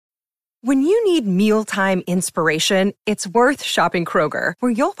When you need mealtime inspiration, it's worth shopping Kroger,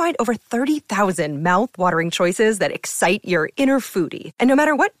 where you'll find over 30,000 mouth-watering choices that excite your inner foodie. And no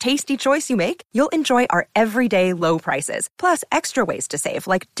matter what tasty choice you make, you'll enjoy our everyday low prices, plus extra ways to save,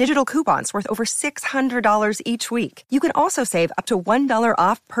 like digital coupons worth over $600 each week. You can also save up to $1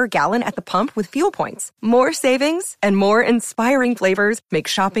 off per gallon at the pump with fuel points. More savings and more inspiring flavors make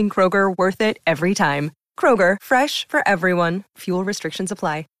shopping Kroger worth it every time. Kroger, fresh for everyone. Fuel restrictions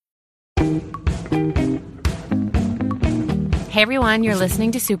apply. Hey everyone, you're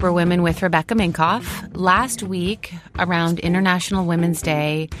listening to Superwomen with Rebecca Minkoff. Last week, around International Women's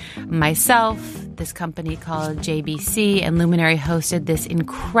Day, myself, this company called JBC, and Luminary hosted this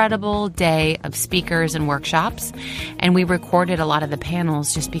incredible day of speakers and workshops. And we recorded a lot of the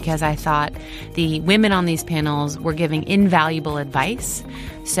panels just because I thought the women on these panels were giving invaluable advice.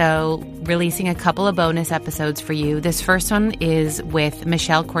 So releasing a couple of bonus episodes for you. This first one is with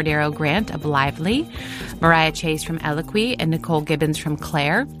Michelle Cordero Grant of Lively, Mariah Chase from Eloquy, and Nicole Gibbons from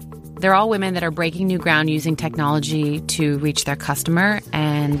Claire. They're all women that are breaking new ground using technology to reach their customer,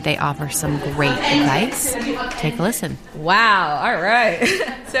 and they offer some great advice. Take a listen. Wow. All right.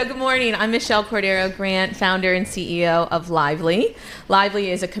 So good morning. I'm Michelle Cordero Grant, founder and CEO of Lively.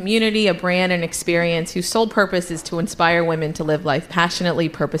 Lively is a community, a brand, and experience whose sole purpose is to inspire women to live life passionately,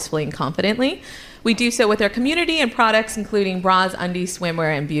 purposefully, and confidently. We do so with our community and products, including bras, undies,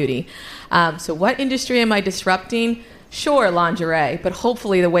 swimwear, and beauty. So what industry am I disrupting? Sure, lingerie, but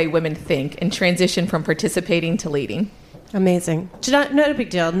hopefully the way women think and transition from participating to leading. Amazing. Not a big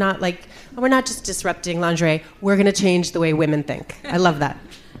deal. Not like, we're not just disrupting lingerie. We're going to change the way women think. I love that.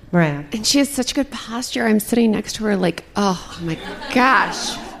 Mariah. And she has such good posture. I'm sitting next to her like, oh my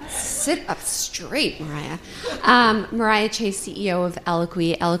gosh. Sit up straight, Mariah. Mariah Chase, CEO of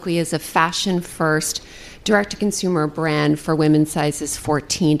Eloquy. Eloquy is a fashion-first, direct-to-consumer brand for women's sizes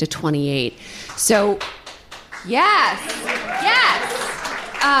 14 to 28. So... Yes.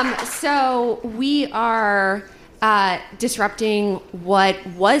 So we are disrupting what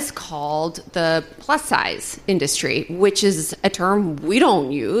was called the plus size industry, which is a term we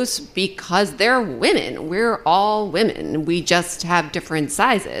don't use because they're women. We're all women. We just have different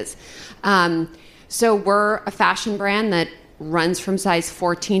sizes. So we're a fashion brand that runs from size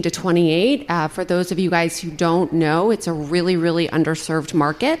 14 to 28. For those of you guys who don't know, it's a really, really underserved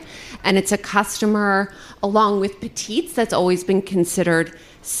market. And it's a customer, along with petites, that's always been considered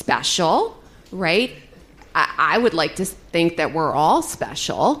special, right? I would like to think that we're all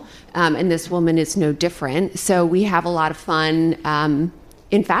special, and this woman is no different. So we have a lot of fun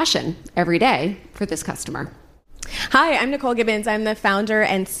in fashion every day for this customer. Hi, I'm Nicole Gibbons. I'm the founder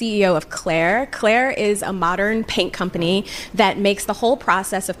and CEO of Claire. Claire is a modern paint company that makes the whole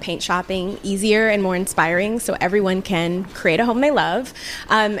process of paint shopping easier and more inspiring so everyone can create a home they love.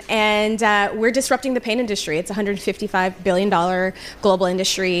 And we're disrupting the paint industry. It's a $155 billion global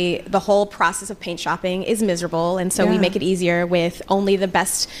industry. The whole process of paint shopping is miserable, and so we make it easier with only the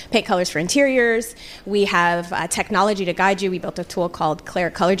best paint colors for interiors. We have technology to guide you. We built a tool called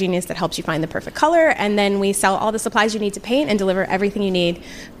Claire Color Genius that helps you find the perfect color, and then we sell all the supplies you need to paint and deliver everything you need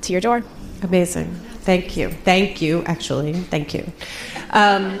to your door. Amazing. Thank you. Thank you, actually. Thank you.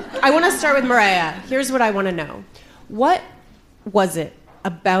 I want to start with Mariah. Here's what I want to know. What was it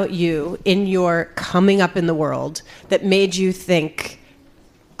about you in your coming up in the world that made you think,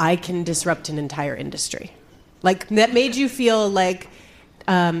 I can disrupt an entire industry? Like, that made you feel like,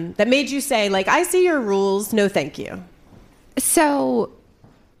 that made you say, like, I see your rules, no thank you. So...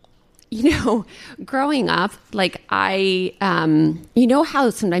 growing up, like you know how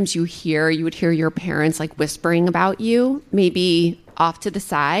sometimes you would hear your parents like whispering about you, maybe off to the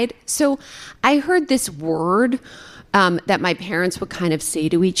side. So I heard this word that my parents would kind of say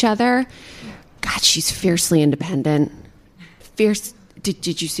to each other. God, she's fiercely independent. Fierce.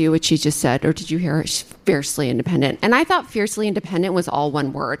 Did you see what she just said? Or did you hear her? She's fiercely independent. And I thought fiercely independent was all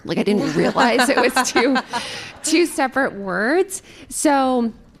one word. Like I didn't realize it was two separate words.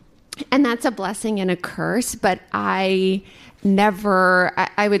 So... And that's a blessing and a curse, but I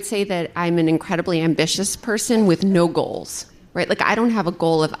would say that I'm an incredibly ambitious person with no goals, right? Like I don't have a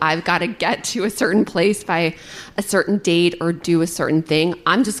goal of I've got to get to a certain place by a certain date or do a certain thing.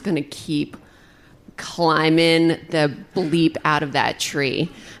 I'm just going to keep climbing the bleep out of that tree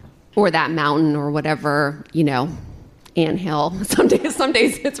or that mountain or whatever, anthill. Some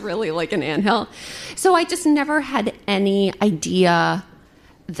days it's really like an anthill. So I just never had any idea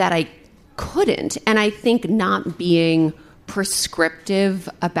that I couldn't. And I think not being prescriptive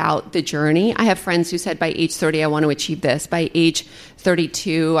about the journey. I have friends who said by age 30, I want to achieve this. By age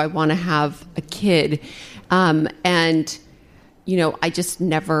 32, I want to have a kid. I just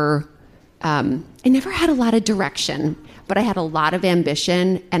never I never had a lot of direction, but I had a lot of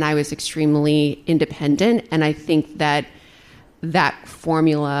ambition, and I was extremely independent. And I think that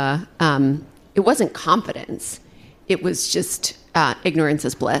formula, it wasn't confidence. It was just ignorance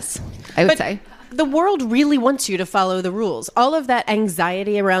is bliss, I would say. The world really wants you to follow the rules. All of that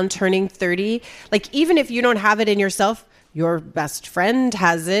anxiety around turning 30, like even if you don't have it in yourself, your best friend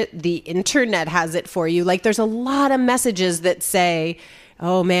has it, the internet has it for you. Like there's a lot of messages that say,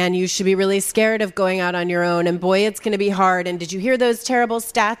 oh man, you should be really scared of going out on your own. And boy, it's going to be hard. And did you hear those terrible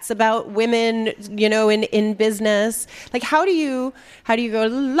stats about women, in business? Like, how do you go,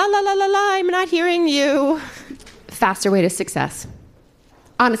 la, la, la, la, la, I'm not hearing you. Faster way to success.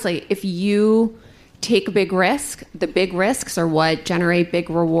 Honestly, if you take a big risk, the big risks are what generate big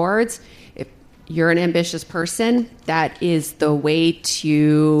rewards. If you're an ambitious person, that is the way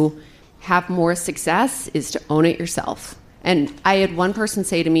to have more success, is to own it yourself. And I had one person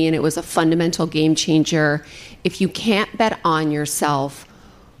say to me, and it was a fundamental game changer, if you can't bet on yourself,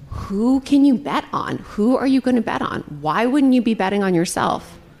 who can you bet on? Who are you going to bet on? Why wouldn't you be betting on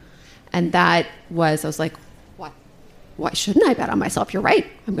yourself? And I was like, why shouldn't I bet on myself? You're right.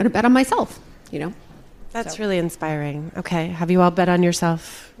 I'm going to bet on myself, That's really inspiring. Okay. Have you all bet on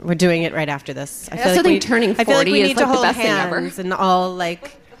yourself? We're doing it right after this. I feel like turning 40 is like the best thing ever. And all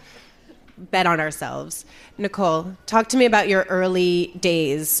bet on ourselves. Nicole, talk to me about your early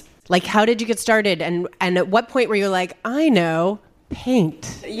days. Like, how did you get started? And at what point were you like, I know,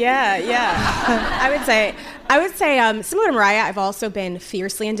 paint? Yeah. I would say, similar to Mariah, I've also been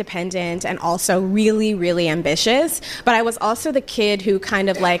fiercely independent and also really, really ambitious. But I was also the kid who kind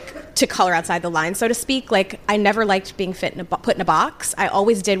of to color outside the line, so to speak. Like, I never liked being put in a box. I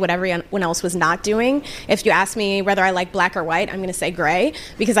always did what everyone else was not doing. If you ask me whether I like black or white, I'm going to say gray,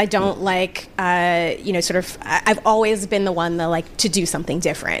 because I don't I've always been the one that to do something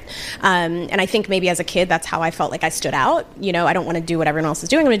different. And I think maybe as a kid, that's how I felt like I stood out. I don't want to do what everyone else is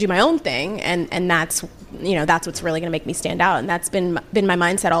doing. I'm going to do my own thing. And that's what's really going to make me stand out. And that's been my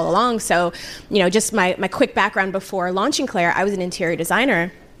mindset all along. So, just my quick background before launching Claire, I was an interior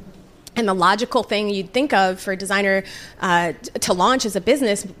designer. And the logical thing you'd think of for a designer to launch as a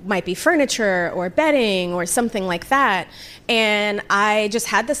business might be furniture or bedding or something like that. And I just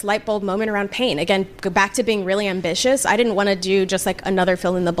had this light bulb moment around paint. Again, go back to being really ambitious. I didn't want to do just another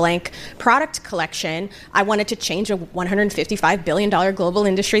fill-in-the-blank product collection. I wanted to change a $155 billion global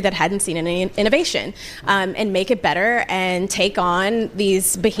industry that hadn't seen any innovation, and make it better and take on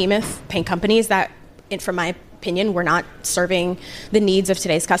these behemoth paint companies that, from my opinion, were not serving the needs of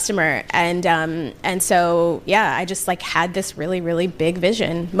today's customer. And so, yeah, I just had this really, really big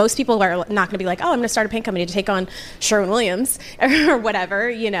vision. Most people are not going to be like, oh, I'm going to start a paint company to take on Sherwin-Williams or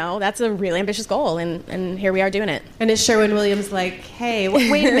whatever. That's a really ambitious goal. And here we are doing it. And is Sherwin-Williams like, hey,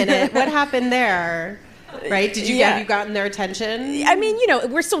 wait a minute, what happened there? Right? Have you gotten their attention? I mean,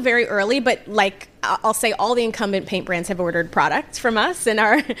 we're still very early, but I'll say all the incumbent paint brands have ordered products from us and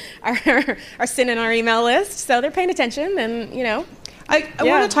are sitting in our email list. So they're paying attention and, I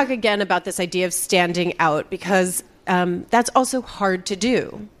want to talk again about this idea of standing out, because that's also hard to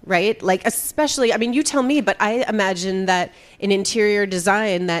do, right? Especially, you tell me, but I imagine that in interior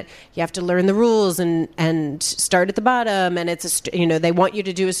design that you have to learn the rules and start at the bottom, and it's they want you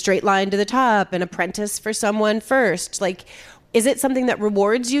to do a straight line to the top and apprentice for someone first. Is it something that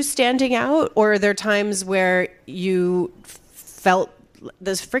rewards you standing out, or are there times where you felt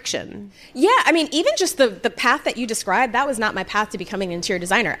this friction? Yeah, even just the path that you described, that was not my path to becoming an interior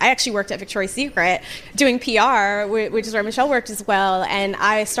designer. I actually worked at Victoria's Secret doing PR, which is where Michelle worked as well, and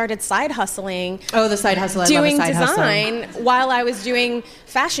I started side hustling. Oh, the side hustle. Doing I love a side design hustle. While I was doing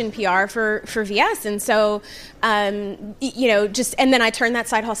fashion PR for VS. And so, and then I turned that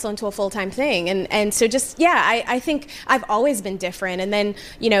side hustle into a full-time thing. And so I think I've always been different. And then,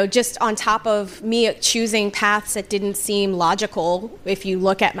 just on top of me choosing paths that didn't seem logical, if you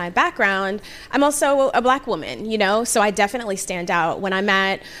look at my background, I'm also a Black woman, so I definitely stand out. When I'm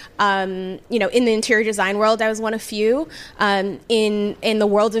at, in the interior design world, I was one of few. In the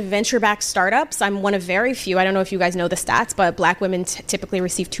world of venture-backed startups, I'm one of very few. I don't know if you guys know the stats, but Black women typically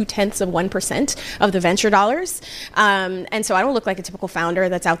receive 0.2% of the venture dollars. And so I don't look like a typical founder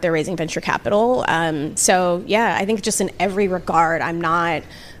that's out there raising venture capital. So yeah, I think just in every regard, I'm not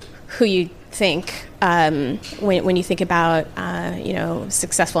who you think when you think about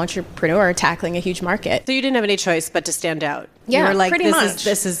successful entrepreneur tackling a huge market. So you didn't have any choice but to stand out. Yeah, you were like, pretty much.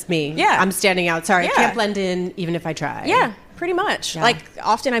 This is me. Yeah, I'm standing out. Sorry, yeah. I can't blend in even if I try. Yeah, pretty much. Yeah.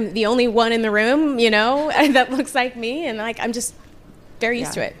 Often I'm the only one in the room, that looks like me, and I'm just very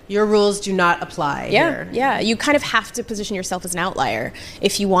used to it. Your rules do not apply here. Yeah. You kind of have to position yourself as an outlier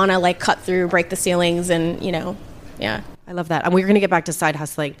if you want to like cut through, break the ceilings, and yeah. I love that. And we're going to get back to side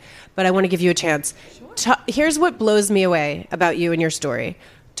hustling, but I want to give you a chance. Here's what blows me away about you and your story.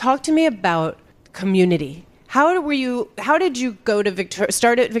 Talk to me about community. How did you go to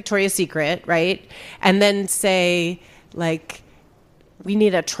start at Victoria's Secret, right? And then say, like, we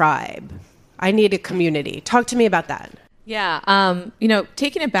need a tribe. I need a community. Talk to me about that. Yeah.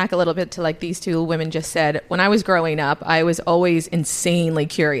 Taking it back a little bit to like these two women just said, when I was growing up, I was always insanely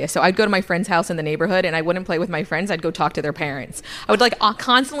curious. So I'd go to my friend's house in the neighborhood and I wouldn't play with my friends. I'd go talk to their parents. I would like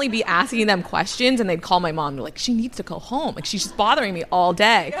constantly be asking them questions, and they'd call my mom. They're like, she needs to go home. Like, she's just bothering me all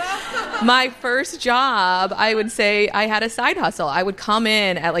day. My first job, I would say I had a side hustle. I would come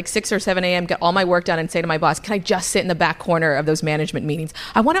in at like 6 or 7 a.m., get all my work done, and say to my boss, can I just sit in the back corner of those management meetings?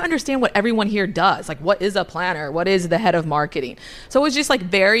 I want to understand what everyone here does. Like, what is a planner? What is the head of marketing? So it was just like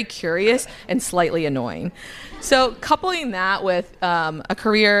very curious and slightly annoying. So coupling that with a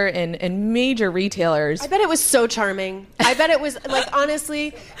career in major retailers. I bet it was so charming. I bet it was like,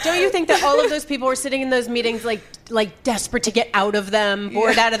 honestly, don't you think that all of those people were sitting in those meetings like desperate to get out of them,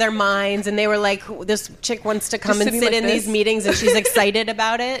 bored out of their minds, and they were like, this chick wants to come and sit like in these meetings and she's excited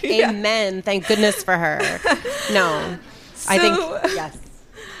about it? Yeah. Amen. Thank goodness for her. No. I think, yes.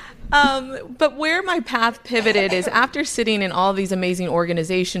 But where my path pivoted is after sitting in all these amazing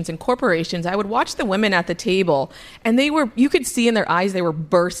organizations and corporations, I would watch the women at the table, and you could see in their eyes they were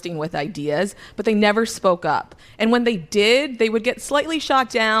bursting with ideas, but they never spoke up. And when they did, they would get slightly shot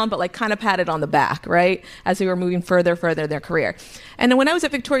down, but like kind of patted on the back, right? As they were moving further in their career. And then when I was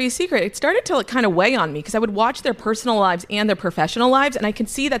at Victoria's Secret, it started to like kind of weigh on me because I would watch their personal lives and their professional lives, and I could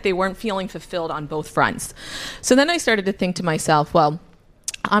see that they weren't feeling fulfilled on both fronts. So then I started to think to myself, well,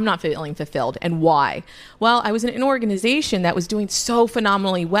 I'm not feeling fulfilled. And why? Well, I was in an organization that was doing so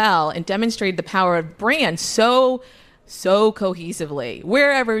phenomenally well and demonstrated the power of brand so cohesively.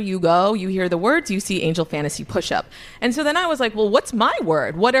 Wherever you go, you hear the words, you see Angel Fantasy Push-Up. And so then I was like, well, what's my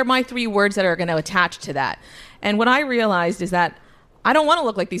word? What are my 3 words that are going to attach to that? And what I realized is that I don't want to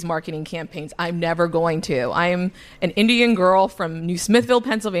look like these marketing campaigns. I'm never going to. I'm an Indian girl from New Smithville,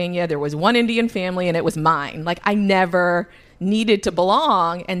 Pennsylvania. There was one Indian family and it was mine. Like, I never needed to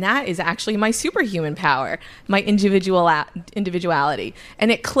belong, and that is actually my superhuman power, my individuality. And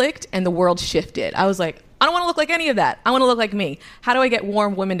it clicked and the world shifted. I was like, I don't want to look like any of that. I want to look like me. How do I get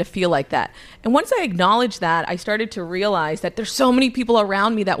warm women to feel like that? And once I acknowledged that, I started to realize that there's so many people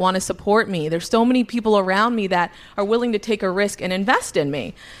around me that want to support me. There's so many people around me that are willing to take a risk and invest in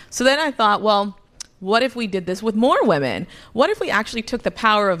me. So then I thought, well, what if we did this with more women? What if we actually took the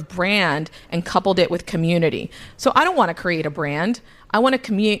power of brand and coupled it with community? So I don't want to create a brand. I want a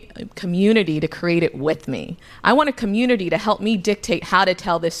community to create it with me. I want a community to help me dictate how to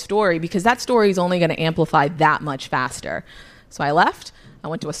tell this story, because that story is only going to amplify that much faster. So I left. I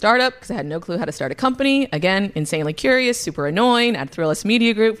went to a startup because I had no clue how to start a company. Again, insanely curious, super annoying. At Thrillist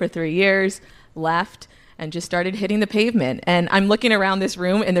Media Group for 3 years. Left. And just started hitting the pavement. And I'm looking around this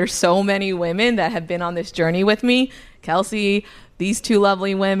room, and there's so many women that have been on this journey with me. Kelsey, these 2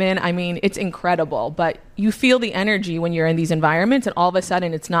 lovely women. I mean, it's incredible. But you feel the energy when you're in these environments, and all of a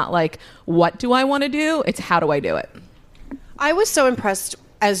sudden, it's not like, what do I want to do? It's how do I do it? I was so impressed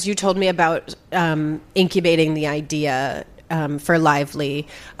as you told me about incubating the idea for Lively,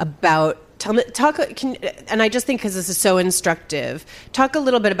 about and I just think because this is so instructive, talk a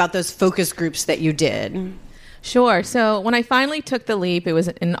little bit about those focus groups that you did. Sure. So when I finally took the leap, it was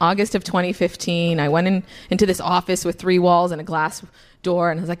in August of 2015. I went into this office with 3 walls and a glass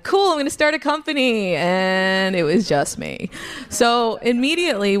door, and I was like, cool, I'm going to start a company. And it was just me. So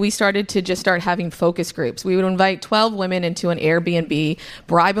immediately we started to just start having focus groups. We would invite 12 women into an Airbnb,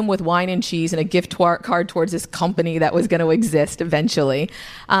 bribe them with wine and cheese and a gift card towards this company that was going to exist eventually.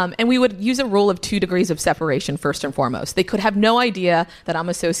 And we would use a rule of 2 degrees of separation first and foremost. They could have no idea that I'm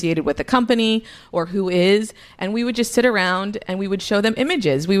associated with the company or who is. And we would just sit around and we would show them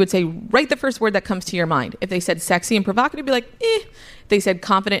images. We would say, write the first word that comes to your mind. If they said sexy and provocative, be like, eh. They said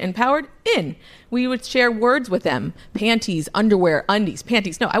confident, empowered, in. We would share words with them. Panties, underwear, undies,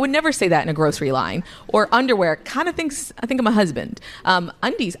 panties. No, I would never say that in a grocery line. Or underwear, kind of thinks I think of my husband.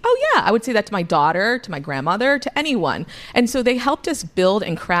 Undies, oh yeah, I would say that to my daughter, to my grandmother, to anyone. And so they helped us build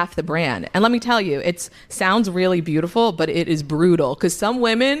and craft the brand. And let me tell you, it sounds really beautiful, but it is brutal. Because some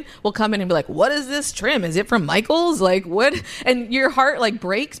women will come in and be like, what is this trim? Is it from Michaels? Like, what? And your heart like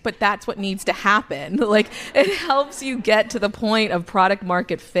breaks, but that's what needs to happen. Like, it helps you get to the point of product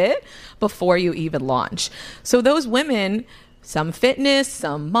market fit before you even launch. So those women, some fitness,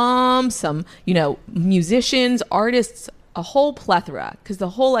 some moms, some, musicians, artists, a whole plethora, because the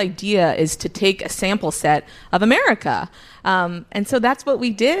whole idea is to take a sample set of America. And so that's what we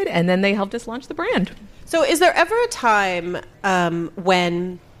did. And then they helped us launch the brand. So is there ever a time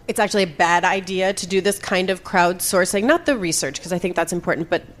when it's actually a bad idea to do this kind of crowdsourcing? Not the research, because I think that's important,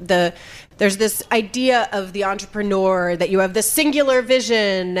 but there's this idea of the entrepreneur that you have this singular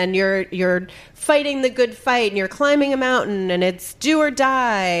vision and you're fighting the good fight and you're climbing a mountain and it's do or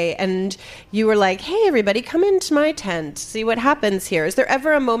die. And you were like, hey, everybody, come into my tent, see what happens here. Is there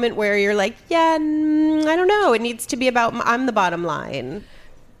ever a moment where you're like, yeah, I don't know, it needs to be about I'm the bottom line?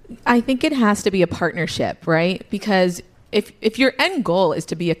 I think it has to be a partnership, right? Because if your end goal is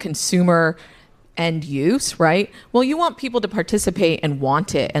to be a consumer end use, right? Well, you want people to participate and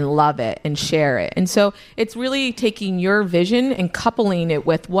want it and love it and share it. And so it's really taking your vision and coupling it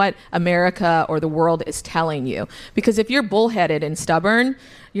with what America or the world is telling you. Because if you're bullheaded and stubborn,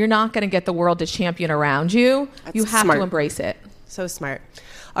 you're not going to get the world to champion around you. That's you have smart. to embrace it. So smart.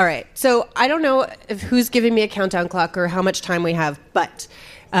 All right. So I don't know who's giving me a countdown clock or how much time we have, but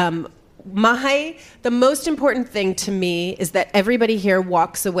the most important thing to me is that everybody here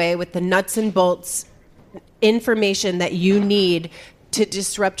walks away with the nuts and bolts information that you need to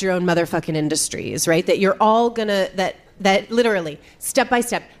disrupt your own motherfucking industries, right? That you're all gonna, that literally, step by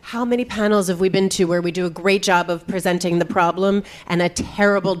step, how many panels have we been to where we do a great job of presenting the problem and a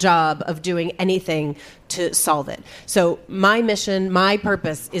terrible job of doing anything to solve it? So my mission, my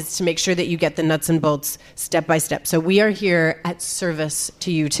purpose is to make sure that you get the nuts and bolts step by step. So we are here at service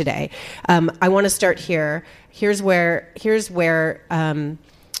to you today. I want to start here. Here's where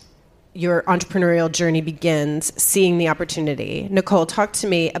your entrepreneurial journey begins, seeing the opportunity. Nicole, talk to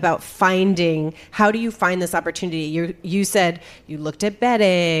me about how do you find this opportunity? You said you looked at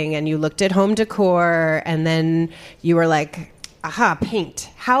bedding and you looked at home decor and then you were like, aha, paint.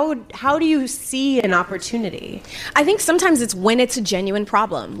 How do you see an opportunity? I think sometimes it's when it's a genuine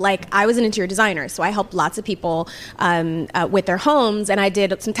problem. Like, I was an interior designer, so I helped lots of people with their homes, and I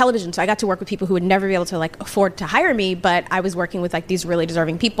did some television, so I got to work with people who would never be able to afford to hire me, but I was working with these really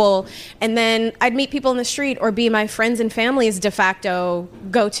deserving people. And then I'd meet people in the street or be my friends and family's de facto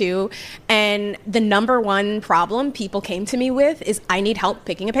go-to, and the number one problem people came to me with is, I need help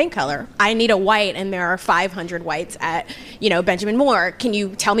picking a paint color. I need a white, and there are 500 whites at, Benjamin Moore. Can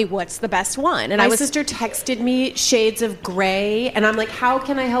you tell me what's the best one? And my sister texted me shades of gray, and I'm like, how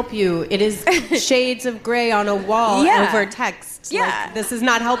can I help you? It is shades of gray on a wall over text. Yeah. This is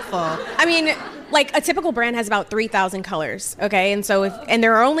not helpful. I mean, a typical brand has about 3,000 colors, okay? And so and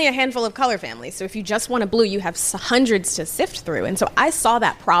there are only a handful of color families. So if you just want a blue, you have hundreds to sift through. And so I saw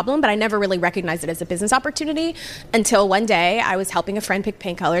that problem, but I never really recognized it as a business opportunity until one day I was helping a friend pick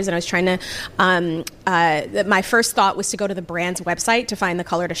paint colors, and I was trying to, my first thought was to go to the brand's website to find the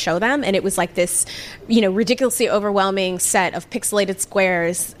color to show them. And it was like this, ridiculously overwhelming set of pixelated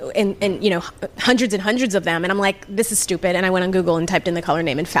squares and hundreds and hundreds of them. And I'm like, this is stupid. And I went on Google and typed in the color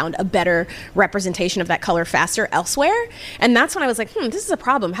name and found a better representation of that color faster elsewhere. And that's when I was like, this is a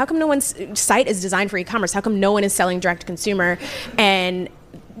problem. How come no one's site is designed for e-commerce? How come no one is selling direct to consumer? And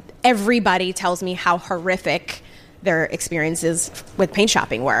everybody tells me how horrific their experiences with paint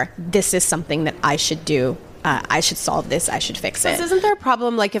shopping were. This is something that I should do. I should solve this. I should fix it. Isn't there a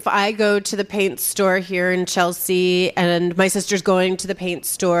problem, if I go to the paint store here in Chelsea and my sister's going to the paint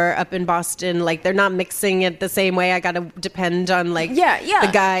store up in Boston, they're not mixing it the same way? I got to depend on, the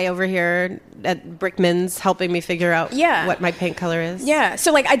guy over here at Brickman's helping me figure out what my paint color is? Yeah.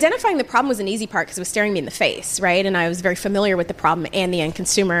 So, identifying the problem was an easy part because it was staring me in the face, right? And I was very familiar with the problem and the end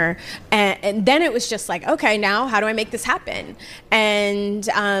consumer. And then it was just okay, now how do I make this happen? And,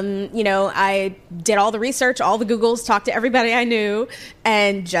 I did all the research, all the Googles, talked to everybody I knew,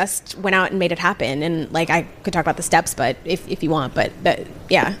 and just went out and made it happen. And I could talk about the steps, but if you want, but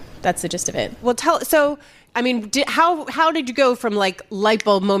that's the gist of it. Well, how did you go from light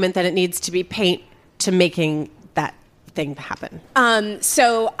bulb moment that it needs to be paint to making that thing happen?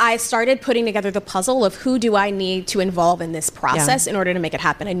 So I started putting together the puzzle of who do I need to involve in this process in order to make it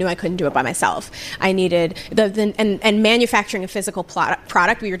happen. I knew I couldn't do it by myself. I needed and manufacturing a physical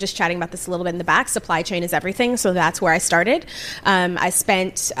product. We were just chatting about this a little bit in the back. Supply chain is everything. So that's where I started. I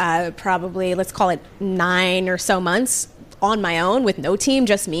spent probably, let's call it 9 or so months on my own with no team,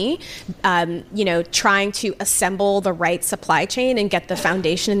 just me, trying to assemble the right supply chain and get the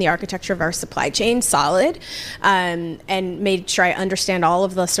foundation and the architecture of our supply chain solid, and made sure I understand all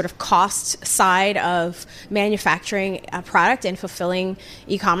of the sort of cost side of manufacturing a product and fulfilling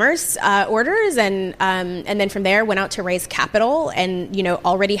e-commerce orders, and then from there went out to raise capital, and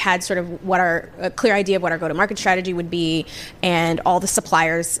already had sort of a clear idea of what our go-to-market strategy would be, and all the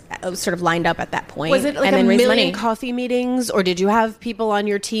suppliers sort of lined up at that point. Was it like and then a raise million money. coffee meetings, or did you have people on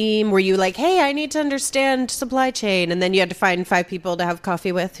your team? Were you like, hey, I need to understand supply chain, and then you had to find 5 people to have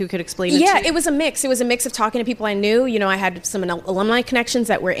coffee with who could explain it to you? Yeah, it was a mix. It was a mix of talking to people I knew. I had some alumni connections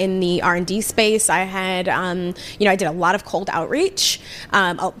that were in the R&D space. I had, I did a lot of cold outreach,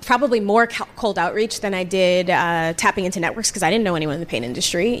 probably more cold outreach than I did tapping into networks, because I didn't know anyone in the paint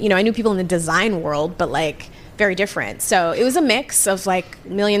industry. I knew people in the design world, but very different. So it was a mix of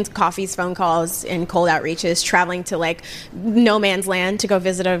millions of coffees, phone calls, and cold outreaches, traveling to no man's land to go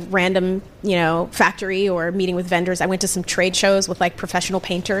visit a random, factory, or meeting with vendors. I went to some trade shows with professional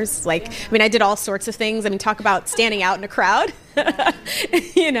painters. I did all sorts of things. Talk about standing out in a crowd.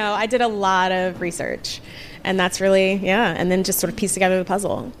 I did a lot of research, and that's really, and then just sort of piece together the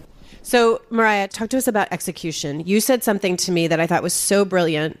puzzle. So Mariah, talk to us about execution. You said something to me that I thought was so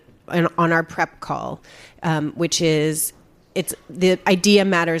brilliant on our prep call, which is the idea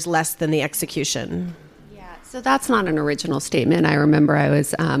matters less than the execution. Yeah, so that's not an original statement. I remember I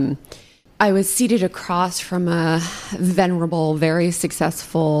was seated across from a venerable, very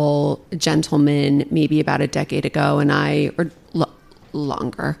successful gentleman maybe about a decade ago,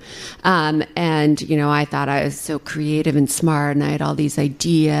 longer. And, I thought I was so creative and smart, and I had all these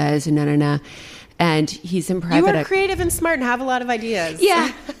ideas, and And he's in private. You are creative and smart and have a lot of ideas.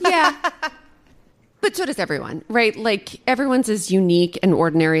 Yeah, yeah. But so does everyone, right? Everyone's as unique and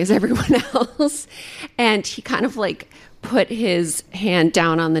ordinary as everyone else. And he kind of put his hand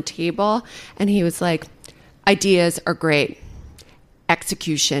down on the table, and he was like, ideas are great.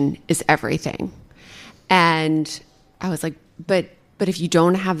 Execution is everything. And I was like, but if you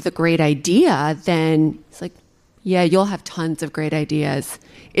don't have the great idea, then it's like, yeah, you'll have tons of great ideas.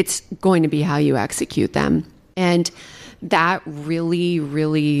 It's going to be how you execute them. And that really,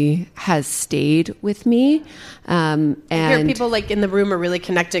 really has stayed with me. And I hear people in the room are really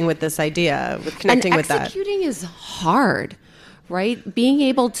connecting with this idea, with that. Executing is hard, right? Being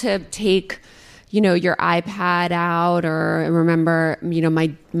able to take, your iPad out, or I remember,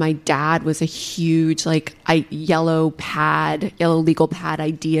 my dad was a huge yellow legal pad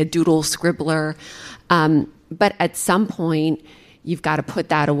idea, doodle scribbler. But at some point, you've got to put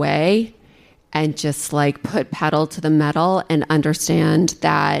that away and just put pedal to the metal and understand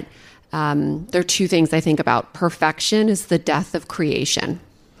that there are 2 things I think about. Perfection is the death of creation,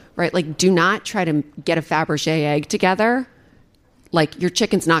 right? Do not try to get a Fabergé egg together. Your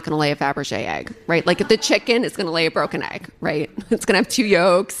chicken's not going to lay a Fabergé egg, right? If the chicken is going to lay a broken egg, right? It's going to have 2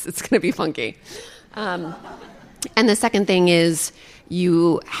 yolks. It's going to be funky. And the second thing is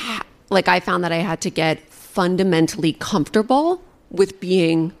I found that I had to get fundamentally comfortable with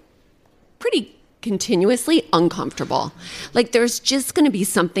being pretty continuously uncomfortable. There's just going to be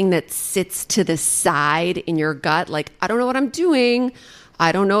something that sits to the side in your gut. I don't know what I'm doing.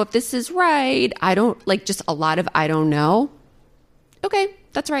 I don't know if this is right. I don't just a lot of, I don't know. Okay,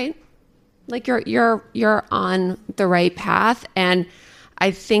 that's right. You're on the right path. And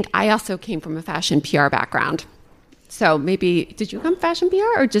I think I also came from a fashion PR background. So maybe, did you come fashion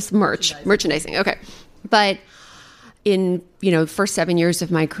PR or just merchandising? Okay. But in, the first 7 years of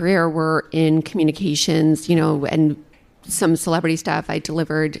my career were in communications, and some celebrity stuff. I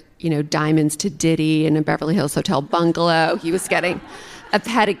delivered, diamonds to Diddy in a Beverly Hills hotel bungalow. He was getting a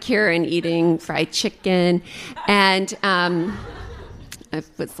pedicure and eating fried chicken. And I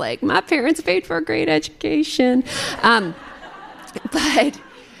was like, my parents paid for a great education. But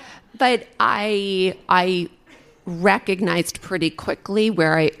I recognized pretty quickly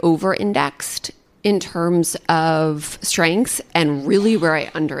where I over-indexed in terms of strengths and really where I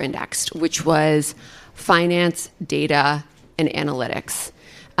under-indexed, which was finance, data, and analytics.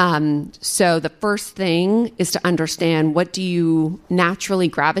 So the first thing is to understand, what do you naturally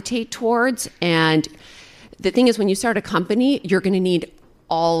gravitate towards? And the thing is, when you start a company, you're going to need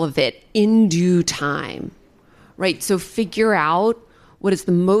all of it in due time, right? So figure out what is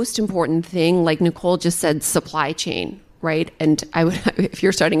the most important thing. Like Nicole just said, supply chain, right? And I would, if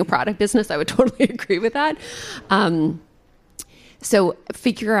you're starting a product business, I would totally agree with that. So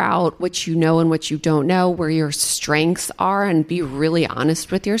figure out what you know and what you don't know, where your strengths are, and be really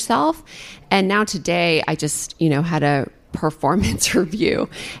honest with yourself. And now today, I just, had a performance review,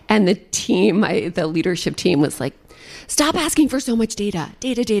 and the team, the leadership team was like, stop asking for so much data.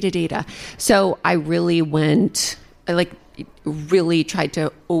 So I really really tried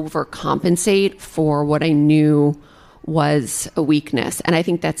to overcompensate for what I knew was a weakness. And I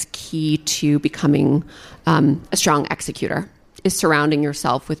think that's key to becoming a strong executor, is surrounding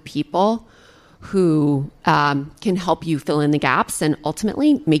yourself with people who can help you fill in the gaps and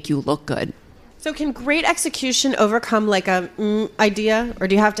ultimately make you look good. So can great execution overcome like a idea? Or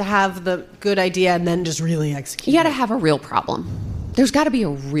do you have to have the good idea and then just really execute? You got to have a real problem. There's got to be a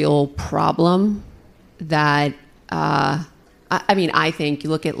real problem that, I think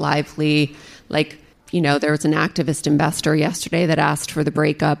you look at Lively, there was an activist investor yesterday that asked for the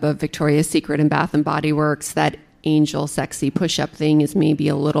breakup of Victoria's Secret and Bath & Body Works. That angel sexy push-up thing is maybe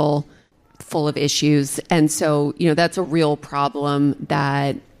a little full of issues. And so, that's a real problem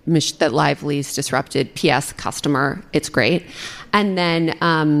that Lively's disrupted. P.S. customer, it's great. And then,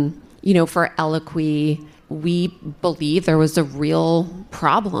 for Eloquii, we believe there was a real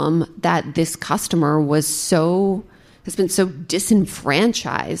problem that this customer has been so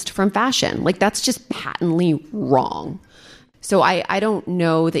disenfranchised from fashion. That's just patently wrong. So I don't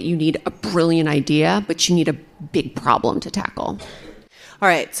know that you need a brilliant idea, but you need a big problem to tackle. All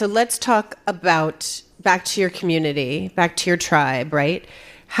right, so let's talk about back to your community, back to your tribe, right?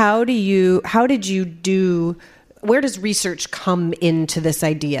 Where does research come into this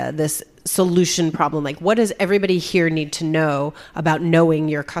idea, this solution problem? What does everybody here need to know about knowing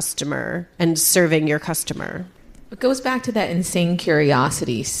your customer and serving your customer? It goes back to that insane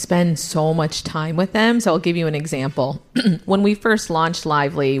curiosity. Spend so much time with them. So I'll give you an example. When we first launched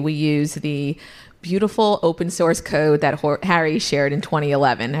Lively, we used the beautiful open source code that Harry shared in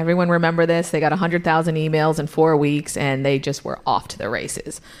 2011. Everyone remember this? They got 100,000 emails in 4 weeks, and they just were off to the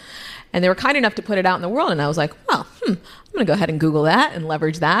races. And they were kind enough to put it out in the world. And I was like, well, I'm going to go ahead and Google that and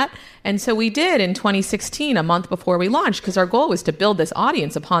leverage that. And so we did in 2016, a month before we launched, because our goal was to build this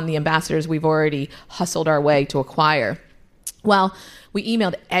audience upon the ambassadors we've already hustled our way to acquire. Well, we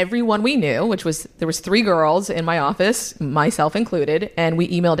emailed everyone we knew, there was 3 girls in my office, myself included, and we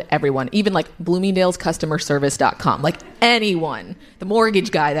emailed everyone, even bloomingdalescustomerservice.com, anyone, the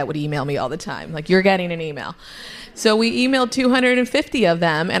mortgage guy that would email me all the time, you're getting an email. So we emailed 250 of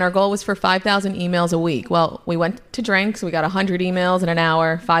them, and our goal was for 5,000 emails a week. Well, we went to drinks. We got 100 emails in an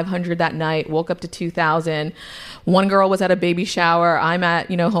hour, 500 that night, woke up to 2,000. One girl was at a baby shower. I'm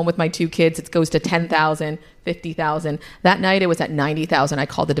at, home with my 2 kids. It goes to 10,000, 50,000. That night, it was at 90,000. I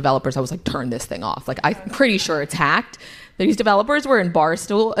called the developers. I was like, turn this thing off. I'm pretty sure it's hacked. These developers were in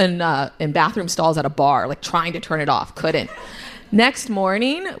in bathroom stalls at a bar, trying to turn it off. Couldn't. Next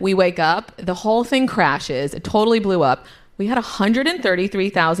morning, we wake up, the whole thing crashes, it totally blew up. We had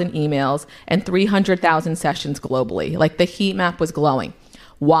 133,000 emails and 300,000 sessions globally. The heat map was glowing.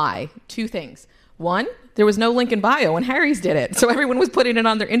 Why? 2 things. 1, there was no link in bio when Harry's did it. So everyone was putting it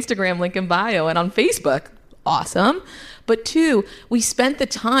on their Instagram link in bio and on Facebook. Awesome. But 2, we spent the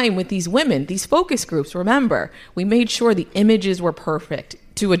time with these women, these focus groups. Remember, we made sure the images were perfect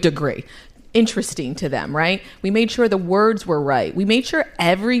to a degree. Interesting to them, right? We made sure the words were right. We made sure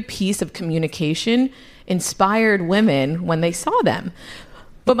every piece of communication inspired women when they saw them.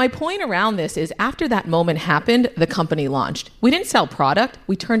 But my point around this is after that moment happened, the company launched. We didn't sell product.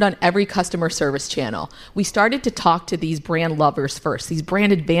 We turned on every customer service channel. We started to talk to these brand lovers first, these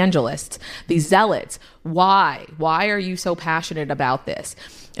brand evangelists, these zealots. Why? Why are you so passionate about this?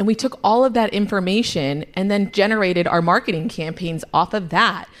 And we took all of that information and then generated our marketing campaigns off of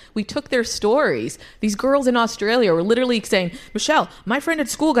that. We took their stories. These girls in Australia were literally saying, Michelle, my friend at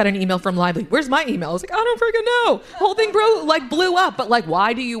school got an email from Lively. Where's my email? I was like, I don't freaking know. Whole thing blew up. But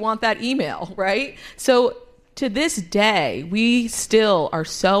why do you want that email, right? So to this day, we still are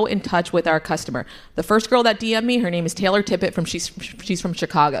so in touch with our customer. The first girl that DM'd me, her name is Taylor Tippett. She's from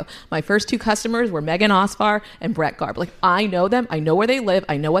Chicago. My first 2 customers were Megan Osfar and Brett Garb. I know them. I know where they live.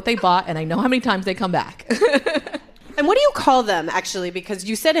 I know what they bought. And I know how many times they come back. And what do you call them, actually? Because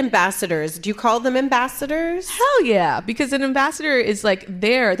you said ambassadors. Do you call them ambassadors? Hell yeah. Because an ambassador is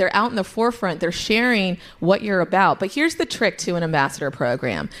they're out in the forefront. They're sharing what you're about. But here's the trick to an ambassador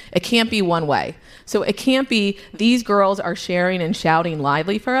program. It can't be one way. So it can't be these girls are sharing and shouting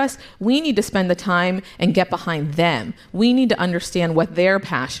Lively for us. We need to spend the time and get behind them. We need to understand what they're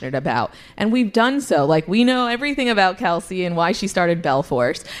passionate about. And we've done so. We know everything about Kelsey and why she started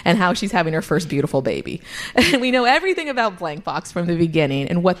Belforce and how she's having her first beautiful baby. And we know everything about Blank Box from the beginning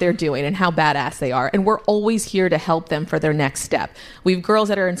and what they're doing and how badass they are. And we're always here to help them for their next step. We have girls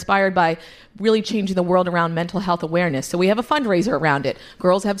that are inspired by really changing the world around mental health awareness. So we have a fundraiser around it.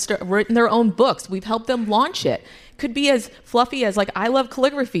 Girls have written their own books. We've helped them launch it. could be as fluffy as like, I love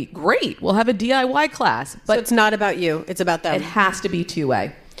calligraphy. Great. We'll have a DIY class. But so it's not about you. It's about them. It has to be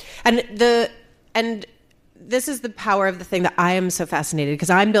two-way. And this is the power of the thing that I am so fascinated, because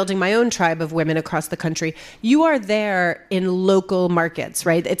I'm building my own tribe of women across the country. You are there in local markets,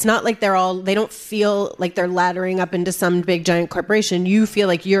 right? It's not like they don't feel like they're laddering up into some big giant corporation. You feel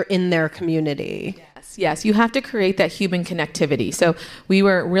like you're in their community. Yes, you have to create that human connectivity. So we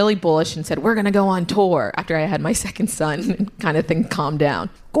were really bullish and said, we're going to go on tour after I had my second son and kind of thing calmed down.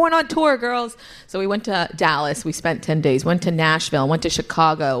 Going on tour, girls. So we went to Dallas. We spent 10 days, went to Nashville, went to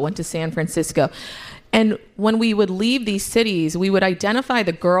Chicago, went to San Francisco. And when we would leave these cities, we would identify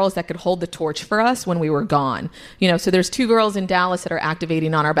the girls that could hold the torch for us when we were gone. So there's 2 girls in Dallas that are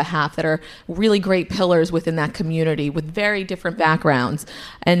activating on our behalf that are really great pillars within that community with very different backgrounds,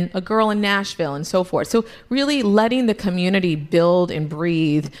 and a girl in Nashville and so forth. So really letting the community build and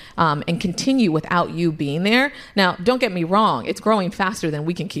breathe and continue without you being there. Now, don't get me wrong, it's growing faster than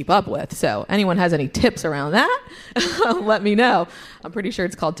we can keep up with. So anyone has any tips around that, let me know. I'm pretty sure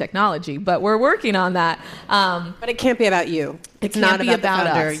it's called technology, but we're working on that. But it can't be about you. It's can't not be about the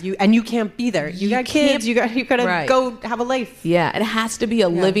founder. us. You can't be there. You got kids. You got to Right. go have a life. Yeah, it has to be a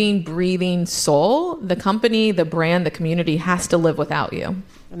living, breathing soul. The company, the brand, the community has to live without you.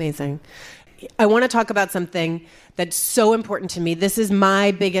 Amazing. I want to talk about something that's so important to me. This is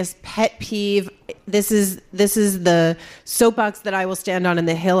my biggest pet peeve. This is the soapbox that I will stand on and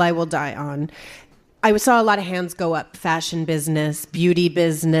the hill I will die on. I saw a lot of hands go up: fashion business, beauty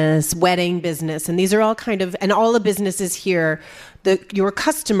business, wedding business. And these are all and all the businesses here, your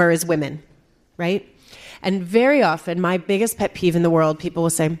customer is women, right? And very often, my biggest pet peeve in the world, people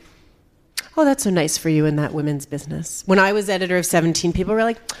will say, oh, that's so nice for you in that women's business. When I was editor of 17, people were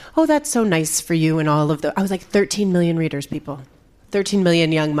like, oh, that's so nice for you in all of I was like, 13 million readers, people. 13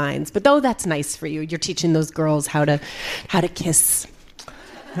 million young minds. But though that's nice for you, you're teaching those girls how to kiss.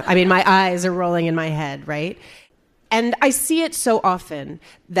 I mean, my eyes are rolling in my head, right? And I see it so often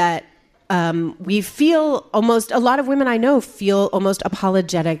that we feel a lot of women I know feel almost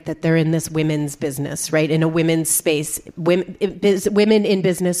apologetic that they're in this women's business, right? In a women's space, women in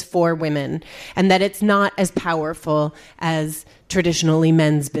business for women, and that it's not as powerful as traditionally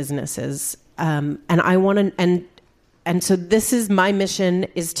men's businesses. And so this is my mission,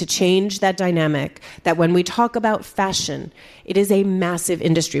 is to change that dynamic, that when we talk about fashion, it is a massive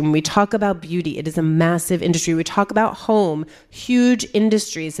industry. When we talk about beauty, it is a massive industry. We talk about home, huge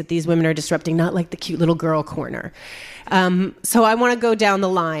industries that these women are disrupting, not like the cute little girl corner. So I want to go down the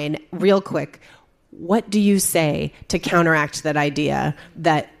line real quick. What do you say to counteract that idea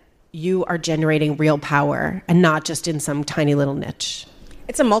that you are generating real power and not just in some tiny little niche?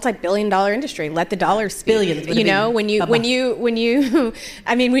 It's a multi-billion-dollar industry. Let the dollars speak. Billions. When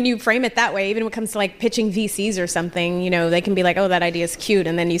you frame it that way, even when it comes to like pitching VCs or something, they can be like, oh, that idea is cute.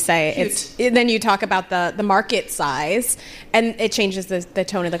 And then you say then you talk about the market size, and it changes the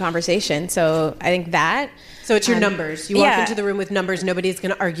tone of the conversation. So I think that. So it's your numbers. You walk into the room with numbers. Nobody's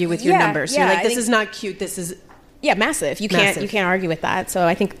going to argue with your numbers. You're like, this is not cute. This is massive. You can't argue with that. So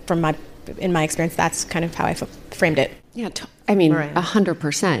I think in my experience, that's kind of how I framed it. Yeah,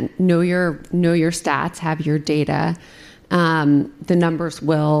 100%. Know your stats, have your data. The numbers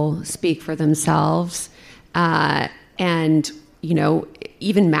will speak for themselves. And,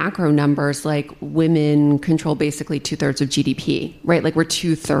 even macro numbers, like women control basically 2/3 of GDP, right? Like we're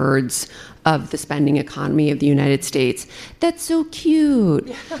 2/3 of the spending economy of the United States. That's so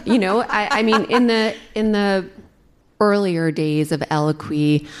cute. I mean, in the earlier days of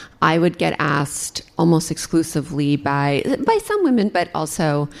Eloquy, I would get asked almost exclusively by some women, but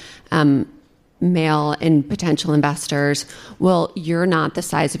also male and potential investors, well, you're not the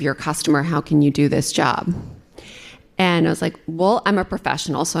size of your customer. How can you do this job? And I was like, well, I'm a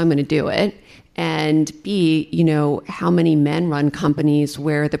professional, so I'm going to do it. And B, how many men run companies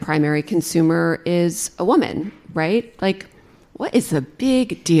where the primary consumer is a woman, right? Like, what is the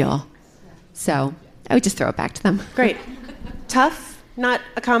big deal? So I would just throw it back to them. Great. Tough, not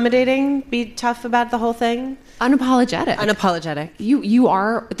accommodating, be tough about the whole thing. Unapologetic. You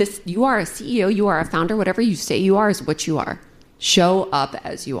are a CEO, you are a founder, whatever you say you are is what you are. Show up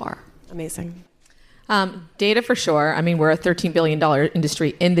as you are. Amazing. Data for sure. I mean, we're a $13 billion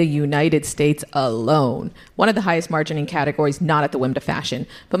industry in the United States alone. One of the highest margining categories, not at the whim to fashion.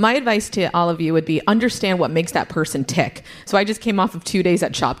 But my advice to all of you would be understand what makes that person tick. So I just came off of 2 days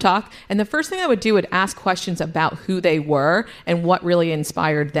at Shop Talk. And the first thing I would do would ask questions about who they were and what really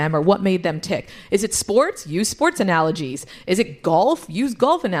inspired them or what made them tick. Is it sports? Use sports analogies. Is it golf? Use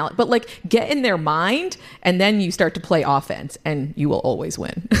golf analogies. But get in their mind, and then you start to play offense, and you will always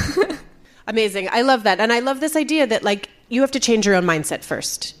win. Amazing. I love that. And I love this idea that, like, you have to change your own mindset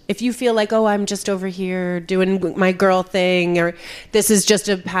first. If you feel like, oh, I'm just over here doing my girl thing, or this is just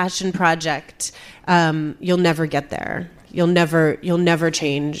a passion project, you'll never get there. You'll never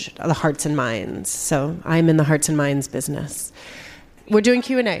change the hearts and minds. So I'm in the hearts and minds business. We're doing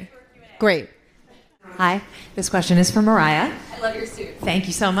Q&A. Great. Hi, this question is for Mariah. I love your suit. Thank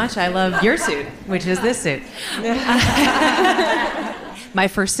you so much. I love your suit, which is this suit. My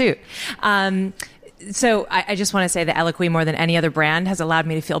first suit. So I just want to say that Eloquii, more than any other brand, has allowed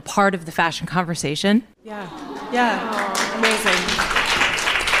me to feel part of the fashion conversation. Yeah. Amazing.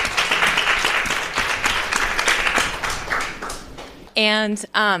 And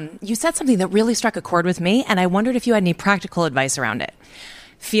you said something that really struck a chord with me, and I wondered if you had any practical advice around it.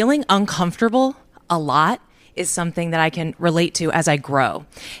 Feeling uncomfortable a lot is something that I can relate to as I grow.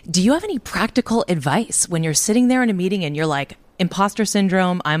 Do you have any practical advice when you're sitting there in a meeting and you're like, imposter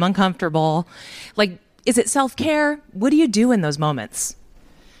syndrome, I'm uncomfortable? Like, is it self-care? What do you do in those moments?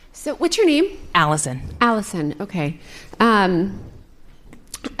 So what's your name? Allison. Allison, okay. I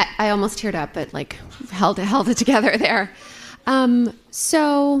almost teared up, but like held it together there.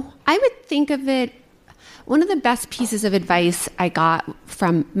 So I would think of it, one of the best pieces of advice I got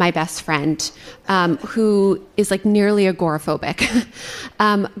from my best friend, who is like nearly agoraphobic,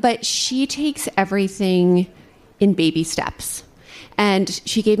 but she takes everything in baby steps. And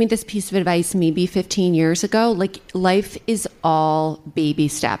she gave me this piece of advice maybe 15 years ago, like life is all baby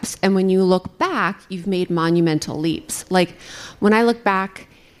steps. And when you look back, you've made monumental leaps. Like when I look back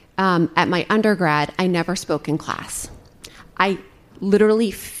at my undergrad, I never spoke in class. I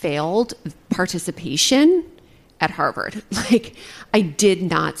literally failed participation at Harvard. Like I did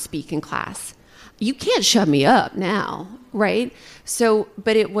not speak in class. You can't shut me up now, right? So,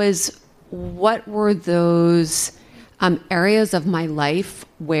 but it was, what were those areas of my life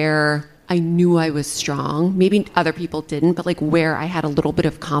where I knew I was strong? Maybe other people didn't, but like where I had a little bit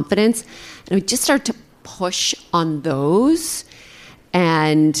of confidence. And I would just start to push on those.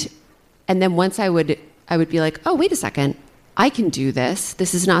 And then once I would be like, oh, wait a second, I can do this.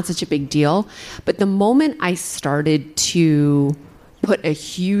 This is not such a big deal. But the moment I started to put a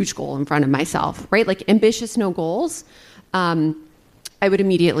huge goal in front of myself, right? Like ambitious, no goals, I would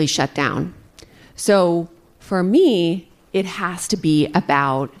immediately shut down. So for me, it has to be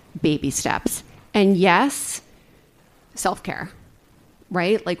about baby steps. And yes, self-care,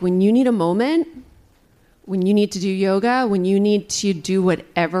 right? Like when you need a moment, when you need to do yoga, when you need to do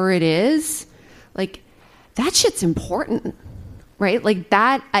whatever it is, like that shit's important, right? Like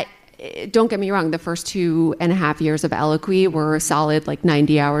that, don't get me wrong, the first 2.5 years of Eloquii were a solid like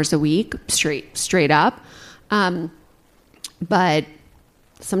 90 hours a week, straight up. But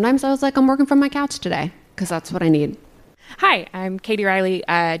sometimes I was like, I'm working from my couch today because that's what I need. Hi, I'm Katie Riley,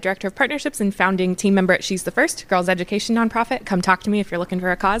 Director of Partnerships and founding team member at She's the First, girls' education nonprofit. Come talk to me if you're looking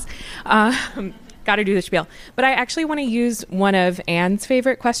for a cause. Got to do the spiel. But I actually want to use one of Anne's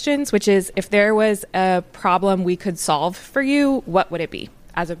favorite questions, which is, if there was a problem we could solve for you, what would it be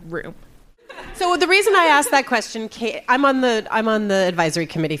as a room? So the reason I asked that question, Kate, I'm on the advisory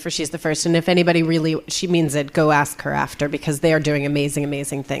committee for She's the First, and if anybody really, she means it, go ask her after, because they are doing amazing,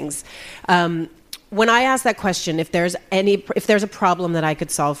 amazing things. When I ask that question, if there's a problem that I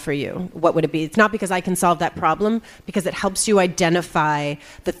could solve for you, what would it be? It's not because I can solve that problem, because it helps you identify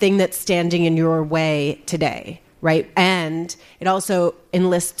the thing that's standing in your way today, right? And it also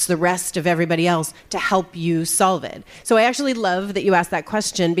enlists the rest of everybody else to help you solve it. So I actually love that you asked that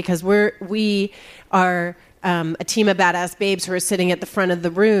question, because we are a team of badass babes who are sitting at the front of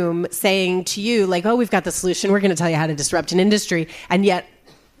the room saying to you, like, oh, we've got the solution. We're going to tell you how to disrupt an industry. And yet,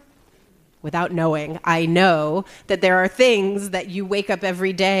 without knowing, I know that there are things that you wake up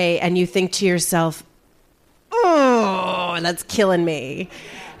every day and you think to yourself, oh, that's killing me.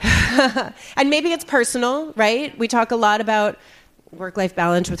 And maybe it's personal, right? We talk a lot about work-life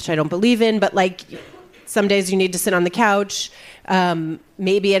balance, which I don't believe in, but like some days you need to sit on the couch.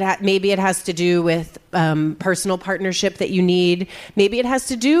 Maybe it has to do with personal partnership that you need. Maybe it has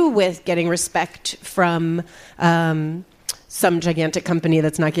to do with getting respect from some gigantic company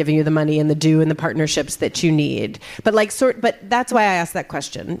that's not giving you the money and the due and the partnerships that you need. But but that's why I asked that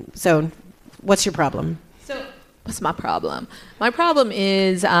question. So what's your problem? So what's my problem? My problem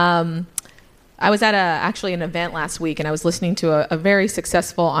is I was at actually an event last week, and I was listening to a very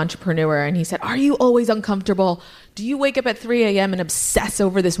successful entrepreneur, and he said, are you always uncomfortable? Do you wake up at 3 a.m. and obsess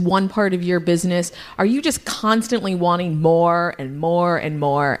over this one part of your business? Are you just constantly wanting more and more and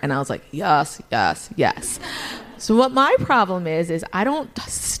more? And I was like, yes, yes, yes. So what my problem is I don't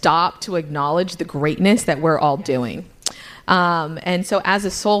stop to acknowledge the greatness that we're all doing. And so as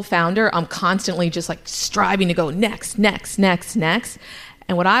a sole founder, I'm constantly just like striving to go next.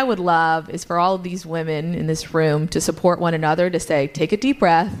 And what I would love is for all of these women in this room to support one another, to say, take a deep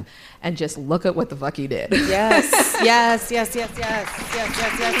breath and just look at what the fuck you did. Yes.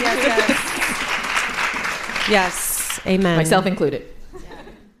 Amen. Myself included.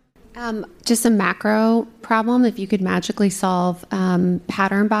 Just a macro problem. If you could magically solve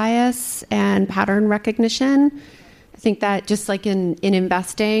pattern bias and pattern recognition, I think that just like in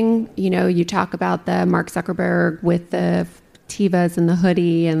investing, you talk about the Mark Zuckerberg with the Tevas and the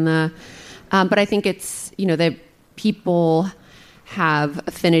hoodie and but I think it's, that people have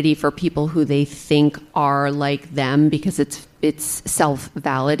affinity for people who they think are like them because it's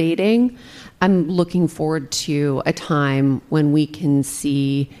self-validating. I'm looking forward to a time when we can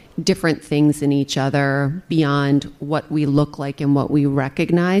see different things in each other beyond what we look like and what we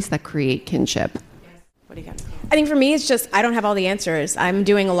recognize that create kinship. What do you got? I think for me, it's just I don't have all the answers. I'm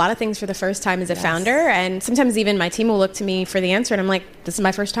doing a lot of things for the first time as a founder, and sometimes even my team will look to me for the answer, and I'm like, this is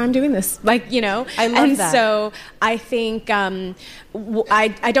my first time doing this. I love and that. So I think I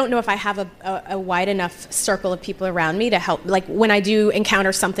don't know if I have a wide enough circle of people around me to help. Like when I do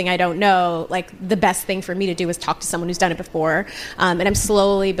encounter something I don't know, like the best thing for me to do is talk to someone who's done it before, and I'm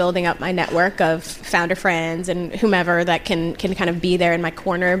slowly building up my network of founder friends and whomever that can kind of be there in my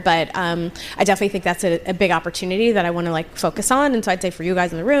corner. But I definitely think that's a big opportunity that I want to like focus on. And so I'd say for you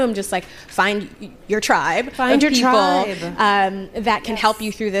guys in the room, just like find your tribe, find your people tribe that can help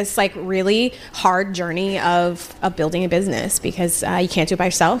you through this like really hard journey of building a business, because you can't do it by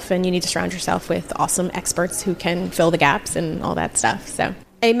yourself, and you need to surround yourself with awesome experts who can fill the gaps and all that stuff. So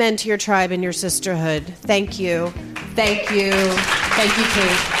amen to your tribe and your sisterhood. Thank you, Kate.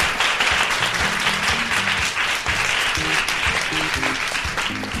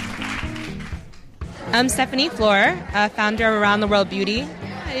 I'm Stephanie Floor, founder of Around the World Beauty.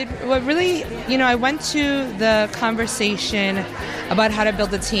 What really, I went to the conversation about how to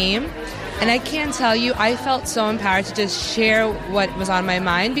build a team, and I can't tell you, I felt so empowered to just share what was on my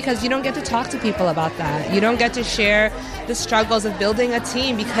mind, because you don't get to talk to people about that. You don't get to share the struggles of building a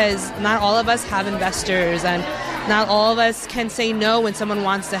team, because not all of us have investors, and not all of us can say no when someone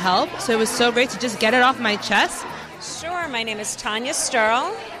wants to help. So it was so great to just get it off my chest. Sure, my name is Tanya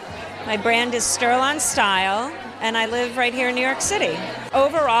Sterl. My brand is Sterl on Style, and I live right here in New York City.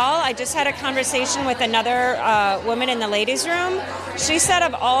 Overall, I just had a conversation with another woman in the ladies' room. She said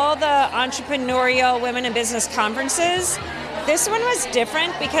of all the entrepreneurial women in business conferences, this one was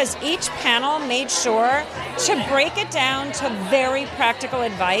different because each panel made sure to break it down to very practical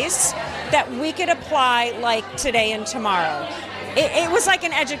advice that we could apply like today and tomorrow. It was like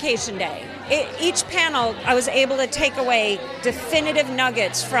an education day. Each panel, I was able to take away definitive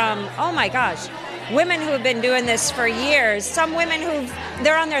nuggets from, oh my gosh, women who have been doing this for years, some women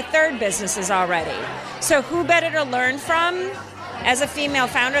they're on their third businesses already. So who better to learn from as a female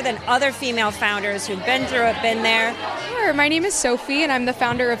founder than other female founders who've been through it, been there? Sure, my name is Sophie, and I'm the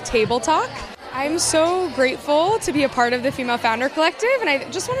founder of Table Talk. I'm so grateful to be a part of the Female Founder Collective, and I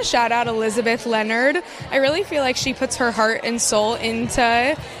just want to shout out Elizabeth Leonard. I really feel like she puts her heart and soul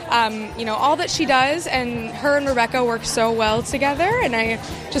into, all that she does, and her and Rebecca work so well together, and I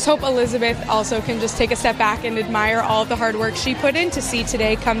just hope Elizabeth also can just take a step back and admire all of the hard work she put in to see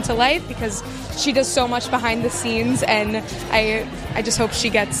today come to life, because she does so much behind the scenes, and I just hope she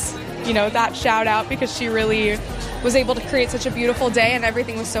gets, that shout out, because she really was able to create such a beautiful day, and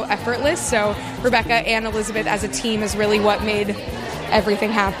everything was so effortless. So Rebecca and Elizabeth as a team is really what made everything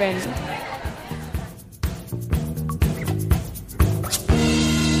happen.